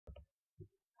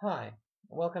Hi,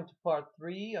 welcome to part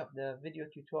 3 of the video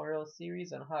tutorial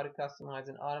series on how to customize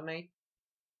and automate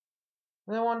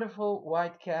the wonderful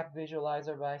WhiteCap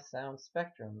visualizer by Sound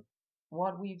Spectrum.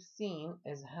 What we've seen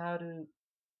is how to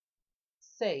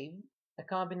save a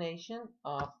combination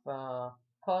of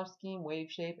color scheme, wave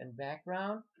shape, and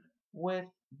background with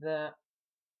the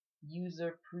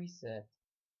user preset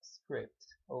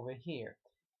script over here.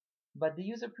 But the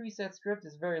user preset script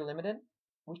is very limited.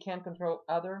 We can control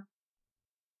other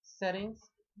settings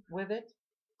with it,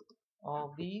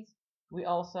 all these. We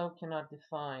also cannot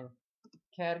define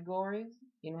categories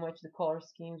in which the color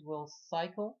schemes will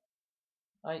cycle,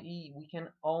 i.e. we can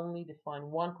only define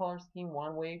one color scheme,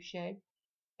 one wave shape.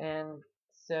 And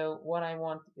so what I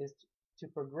want is to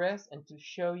progress and to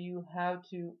show you how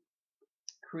to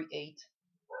create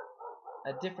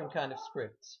a different kind of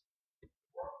script.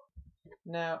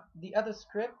 Now the other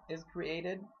script is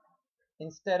created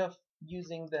instead of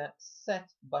using the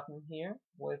set button here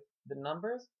with the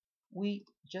numbers. We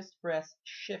just press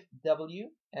Shift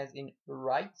W as in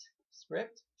write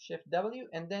script, Shift W,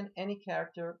 and then any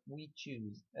character we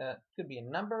choose. It could be a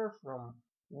number from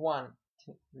 1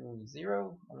 through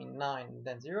 0, 9 and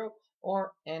then 0,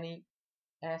 or any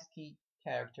ASCII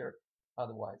character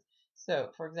otherwise. So,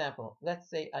 for example, let's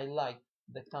say I like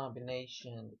the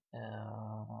combination.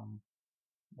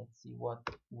 Let's see what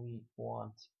we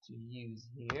want to use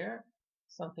here.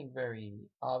 Something very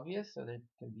obvious, so that it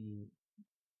can be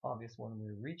obvious when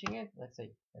we're reaching it. Let's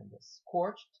say the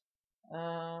Scorched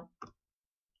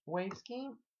wave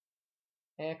scheme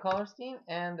and color scheme,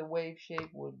 and the wave shape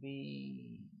would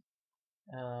be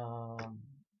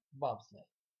Bobsleigh.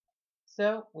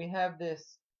 So we have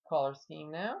this color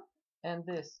scheme now, and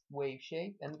this wave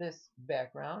shape, and this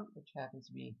background, which happens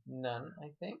to be none,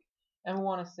 I think. And we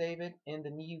want to save it in the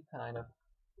new kind of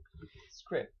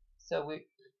script. So we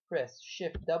press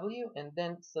Shift W and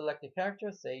then select a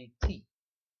character, say T.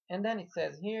 And then it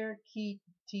says here key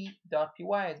T.py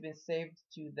has been saved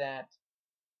to that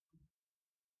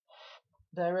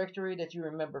directory that you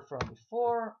remember from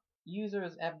before.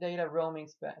 Users, app data, roaming,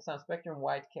 sound spectrum,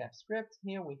 WhiteCap script.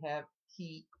 Here we have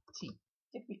key T.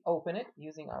 If we open it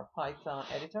using our Python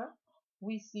editor,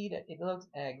 we see that it looks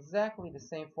exactly the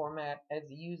same format as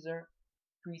the user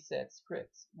preset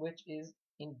scripts, which is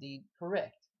indeed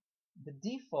correct. The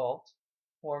default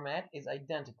format is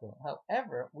identical.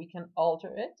 However, we can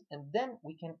alter it and then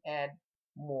we can add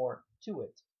more to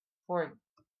it. For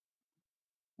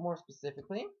more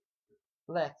specifically,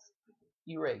 let's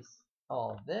erase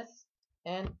all of this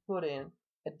and put in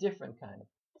a different kind of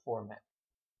format.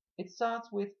 It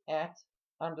starts with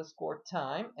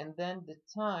 @_time and then the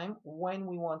time when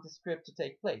we want the script to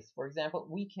take place. For example,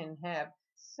 we can have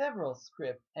several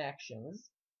script actions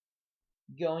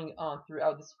going on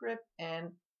throughout the script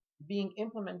and being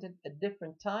implemented at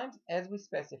different times as we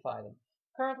specify them.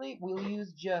 Currently, we'll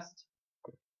use just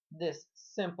this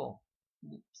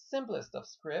simplest of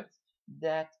scripts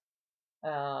that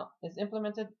is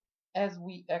implemented as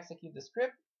we execute the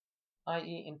script,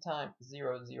 i.e. in time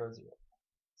 0, 0, 0.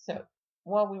 So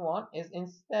what we want is,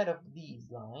 instead of these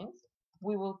lines,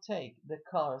 we will take the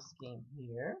color scheme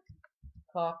here,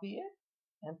 copy it,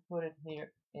 and put it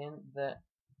here in the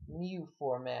new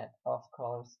format of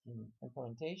color scheme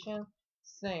implementation.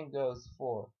 Same goes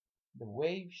for the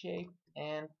wave shape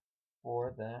and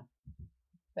for the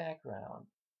background.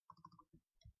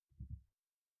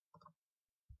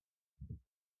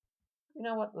 You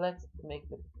know what? Let's make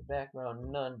the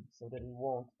background none so that it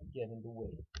won't get in the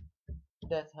way.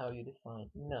 That's how you define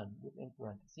none within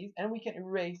parentheses, and we can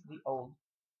erase the old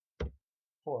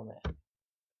format.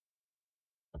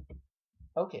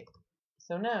 Okay,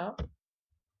 so now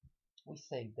we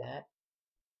save that,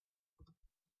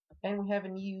 and we have a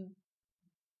new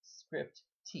script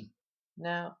T.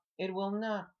 Now it will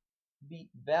not be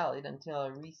valid until I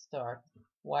restart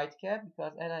WhiteCap,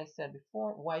 because as I said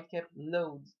before, WhiteCap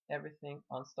loads everything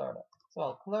on startup. So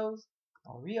I'll close,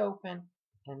 I'll reopen,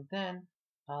 and then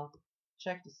I'll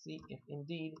check to see if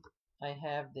indeed I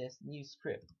have this new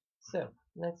script. So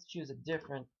let's choose a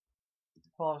different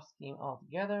color scheme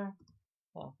altogether,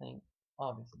 something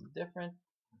obviously different.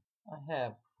 I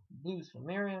have blues for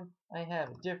Miriam, I have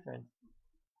a different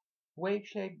wave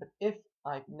shape, but if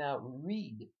I now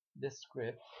read the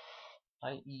script,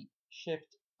 i.e.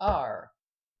 Shift R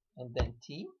and then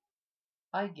T,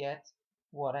 I get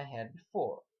what I had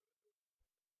before,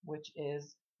 which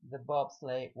is the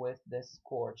Bobsleigh with the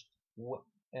Scorched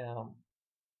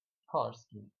color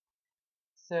scheme.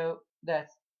 So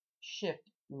that's Shift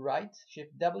Right,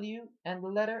 Shift W and the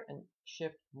letter, and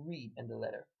Shift Read and the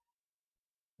letter.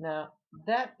 Now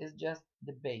that is just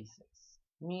the basics,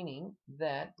 meaning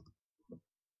that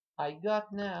I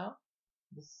got now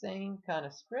the same kind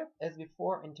of script as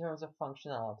before in terms of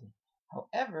functionality.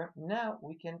 However, now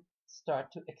we can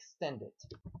start to extend it.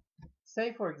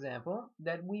 Say, for example,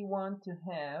 that we want to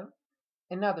have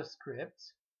another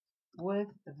script with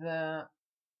the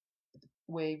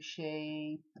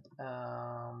WaveShape,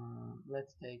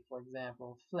 let's take, for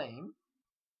example, flame,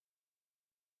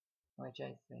 which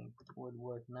I think would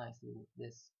work nicely with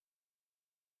this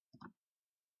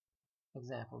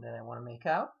example that I want to make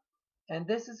out. And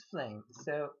this is flame,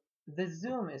 so the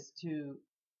zoom is too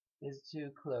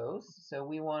close, so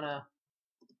we want to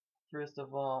first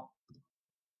of all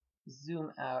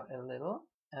zoom out a little.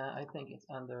 I think it's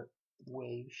under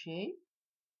WaveShape.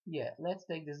 Yeah, let's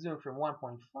take the zoom from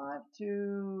 1.5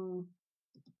 to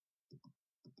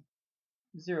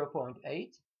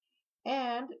 0.8,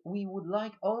 and we would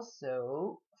like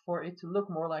also for it to look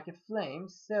more like a flame,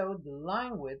 so the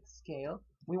line width scale,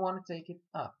 we want to take it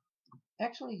up.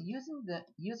 Actually, using the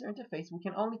user interface, we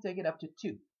can only take it up to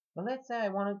 2, but let's say I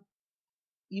want to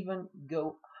even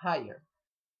go higher.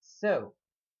 So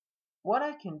what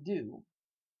I can do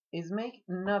is make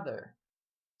another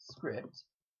script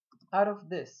out of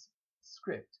this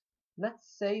script. Let's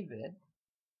save it.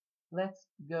 Let's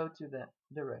go to the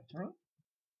directory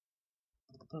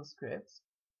in scripts.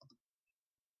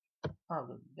 I'll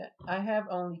do that. I have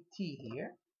only T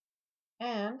here,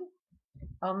 and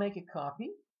I'll make a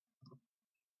copy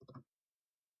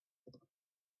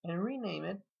and rename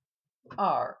it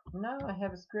R. Now I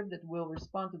have a script that will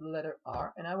respond to the letter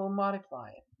R, and I will modify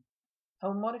it. I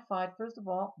will modify it, first of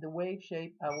all, the wave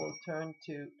shape I will turn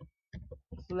to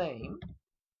flame.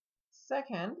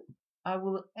 Second, I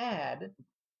will add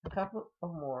a couple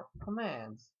of more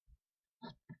commands.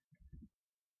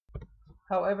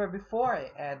 However, before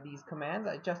I add these commands,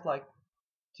 I just like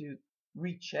to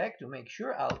recheck to make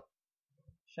sure. I'll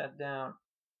shut down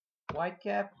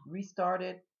WhiteCap, restart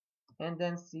it, and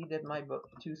then see that my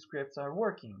two scripts are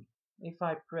working. If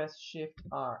I press Shift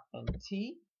R and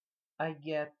T, I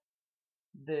get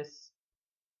this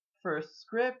first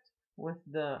script with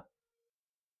the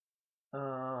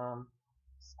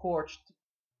Scorched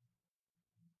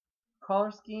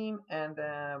color scheme and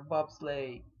the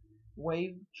Bobsleigh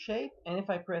wave shape, and if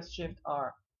I press Shift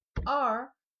R,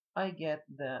 I get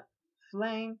the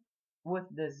flame with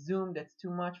the zoom that's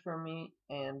too much for me,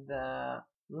 and the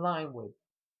line width,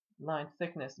 line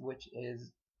thickness, which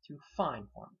is too fine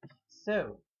for me.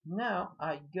 So now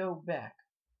I go back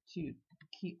to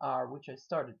key R, which I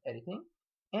started editing,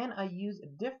 and I use a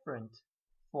different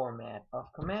format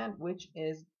of command, which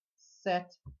is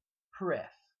SetPref.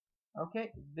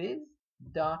 Okay,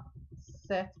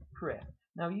 vis.SetPref.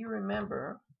 Now you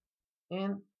remember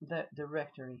in the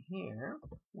directory here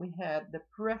we had the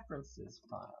preferences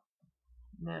file.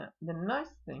 Now the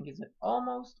nice thing is that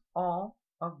almost all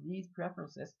of these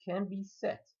preferences can be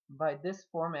set by this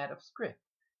format of script.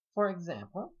 For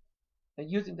example,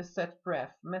 using the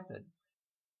SetPref method.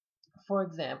 For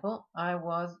example, I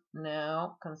was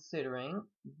now considering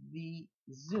the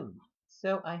zoom.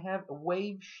 So I have a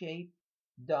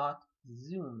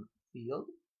WaveShape.Zoom field,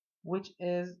 which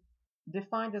is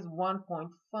defined as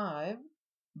 1.5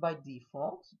 by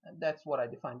default. That's what I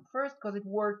defined first because it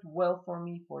worked well for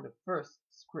me for the first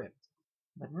script.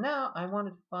 But now I want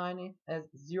to define it as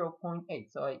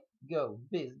 0.8. So I go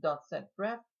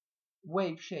vis.SetPref,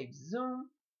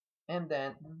 WaveShape.Zoom, and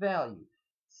then value.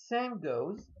 Same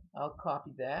goes. I'll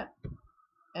copy that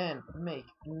and make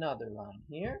another line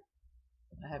here.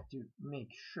 I have to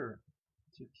make sure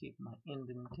to keep my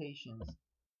indentations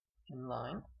in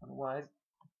line, otherwise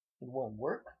it won't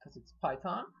work because it's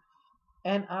Python.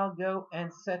 And I'll go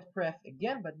and set pref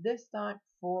again, but this time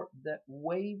for the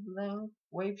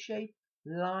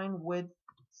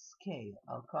WaveShape.LineWidth.Scale.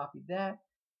 I'll copy that.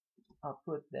 I'll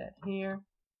put that here.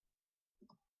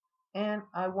 And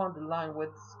I want the line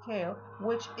width scale,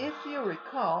 which, if you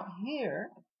recall,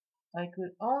 here I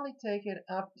could only take it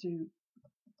up to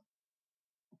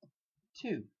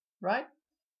 2, right?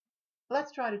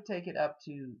 Let's try to take it up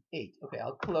to 8. Okay,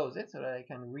 I'll close it so that I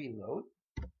can reload.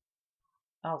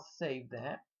 I'll save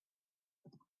that.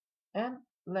 And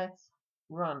let's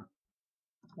run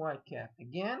WhiteCap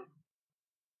again.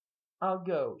 I'll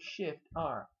go Shift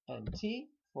R and T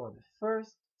for the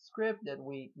first script that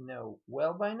we know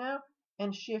well by now,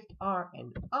 and Shift R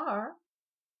and R,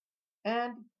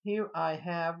 and here I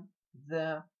have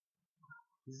the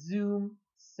zoom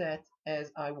set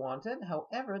as I wanted.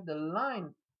 However, the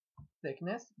line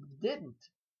thickness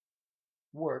didn't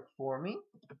work for me.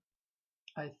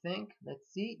 I think,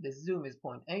 let's see, the zoom is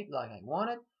 0.8 like I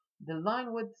wanted. The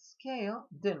line width scale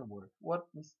didn't work. What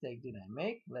mistake did I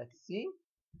make? Let's see.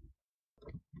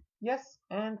 Yes,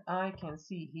 and I can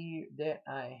see here that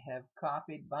I have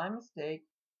copied by mistake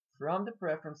from the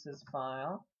preferences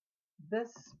file the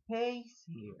space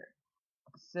here.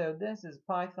 So this is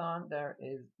Python, there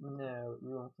is no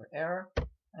room for error.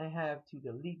 I have to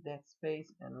delete that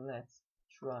space, and let's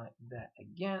try that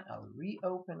again. I'll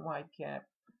reopen WhiteCap,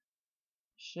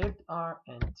 Shift R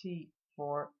and T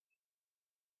for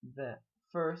the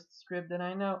first script that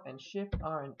I know, and Shift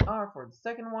R and R for the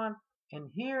second one. And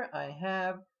here I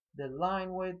have the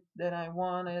line width that I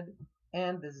wanted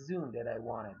and the zoom that I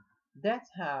wanted. That's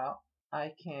how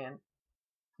I can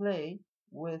play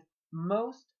with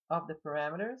most of the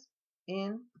parameters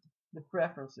in the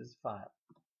preferences file.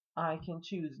 I can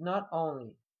choose not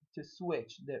only to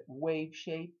switch the wave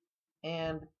shape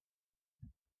and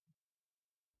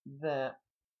the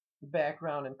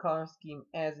background and color scheme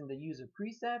as in the user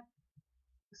preset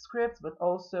scripts, but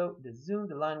also the zoom,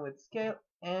 the line width scale,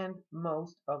 and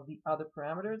most of the other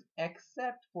parameters,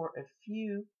 except for a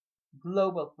few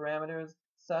global parameters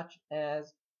such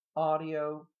as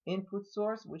audio input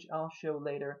source, which I'll show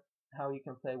later how you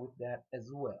can play with that as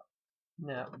well.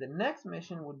 Now, the next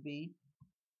mission would be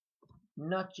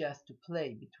not just to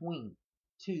play between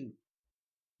two,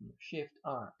 Shift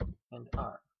R and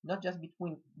R, not just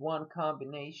between one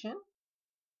combination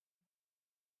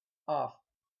of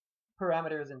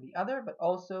parameters and the other, but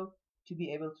also to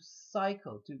be able to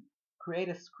cycle, to create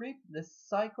a script that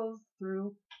cycles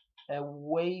through a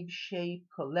wave shape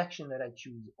collection that I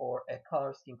choose, or a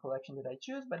color scheme collection that I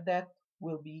choose, but that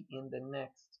will be in the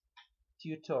next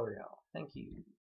tutorial. Thank you.